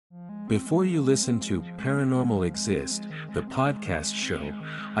Before you listen to Paranormal Exist, the podcast show,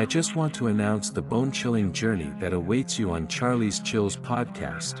 I just want to announce the bone-chilling journey that awaits you on Charlie's Chills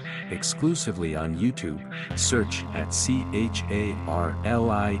podcast, exclusively on YouTube. Search at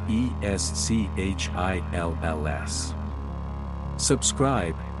CHARLIESCHILLS.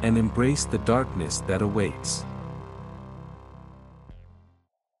 Subscribe, and embrace the darkness that awaits.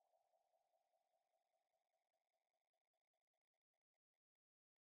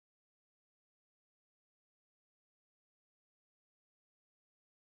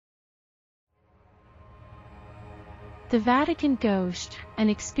 The Vatican Ghost, an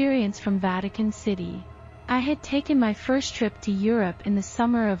experience from Vatican City. I had taken my first trip to Europe in the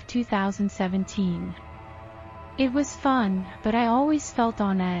summer of 2017. It was fun, but I always felt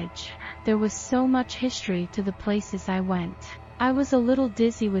on edge. There was so much history to the places I went. I was a little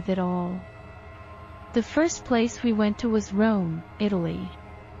dizzy with it all. The first place we went to was Rome, Italy.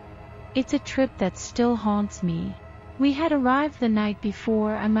 It's a trip that still haunts me. We had arrived the night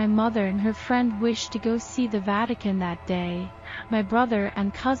before and my mother and her friend wished to go see the Vatican that day. My brother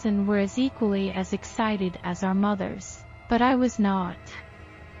and cousin were as equally as excited as our mothers, but I was not.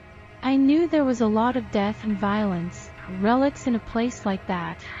 I knew there was a lot of death and violence, relics in a place like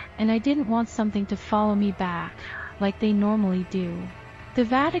that, and I didn't want something to follow me back, like they normally do. The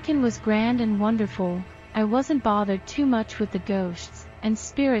Vatican was grand and wonderful. I wasn't bothered too much with the ghosts and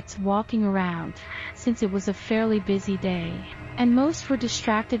spirits walking around, since it was a fairly busy day, and most were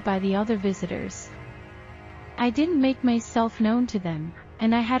distracted by the other visitors. I didn't make myself known to them,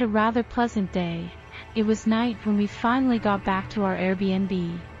 and I had a rather pleasant day. It was night when we finally got back to our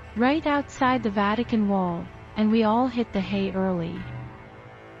Airbnb, right outside the Vatican wall, and we all hit the hay early.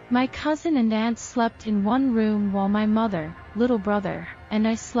 My cousin and aunt slept in one room while my mother, little brother, and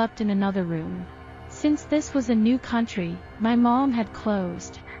I slept in another room. Since this was a new country, my mom had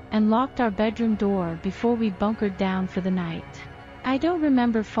closed and locked our bedroom door before we bunkered down for the night. I don't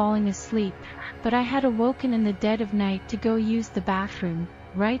remember falling asleep, but I had awoken in the dead of night to go use the bathroom,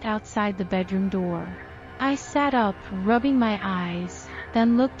 right outside the bedroom door. I sat up, rubbing my eyes,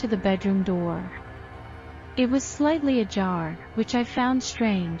 then looked to the bedroom door. It was slightly ajar, which I found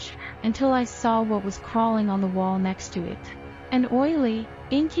strange, until I saw what was crawling on the wall next to it. An oily,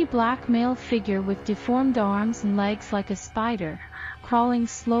 inky black male figure with deformed arms and legs like a spider, crawling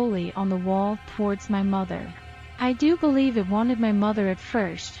slowly on the wall towards my mother. I do believe it wanted my mother at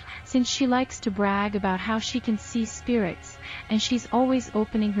first, since she likes to brag about how she can see spirits, and she's always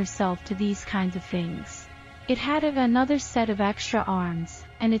opening herself to these kinds of things. It had another set of extra arms,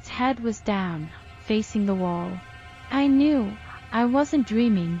 and its head was down, facing the wall. I knew I wasn't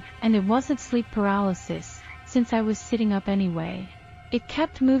dreaming, and it wasn't sleep paralysis, since I was sitting up anyway. It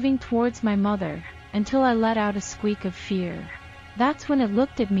kept moving towards my mother, until I let out a squeak of fear. That's when it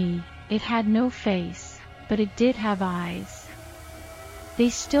looked at me. It had no face, but it did have eyes. They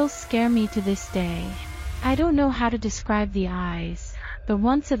still scare me to this day. I don't know how to describe the eyes, but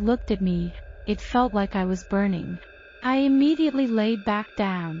once it looked at me, it felt like I was burning. I immediately laid back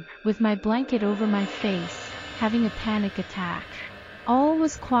down, with my blanket over my face, having a panic attack. All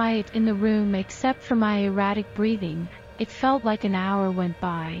was quiet in the room except for my erratic breathing. It felt like an hour went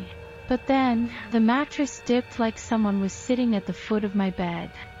by. But then, the mattress dipped like someone was sitting at the foot of my bed.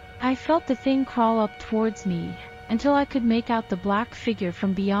 I felt the thing crawl up towards me, until I could make out the black figure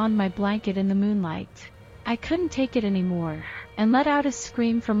from beyond my blanket in the moonlight. I couldn't take it anymore, and let out a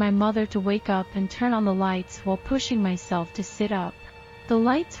scream for my mother to wake up and turn on the lights while pushing myself to sit up. The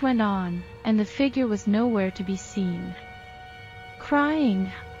lights went on, and the figure was nowhere to be seen.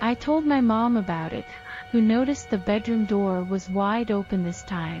 Crying, I told my mom about it, who noticed the bedroom door was wide open this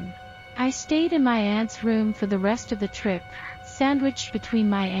time. I stayed in my aunt's room for the rest of the trip, sandwiched between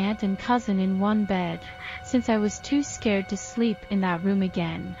my aunt and cousin in one bed, since I was too scared to sleep in that room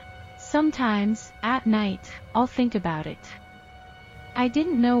again. Sometimes, at night, I'll think about it. I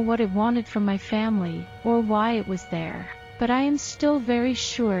didn't know what it wanted from my family, or why it was there, but I am still very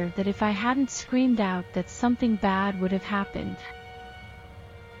sure that if I hadn't screamed out that something bad would have happened.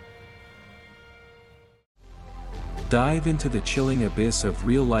 Dive into the chilling abyss of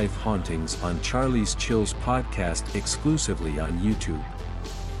real-life hauntings on Charlie's Chills podcast exclusively on YouTube.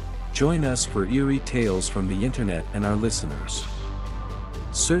 Join us for eerie tales from the internet and our listeners.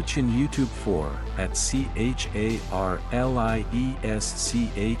 Search in YouTube for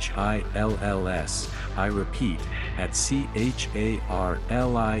 @CHARLIESCHILLS. I repeat,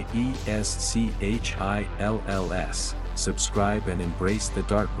 @CHARLIESCHILLS. Subscribe and embrace the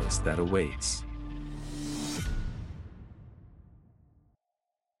darkness that awaits.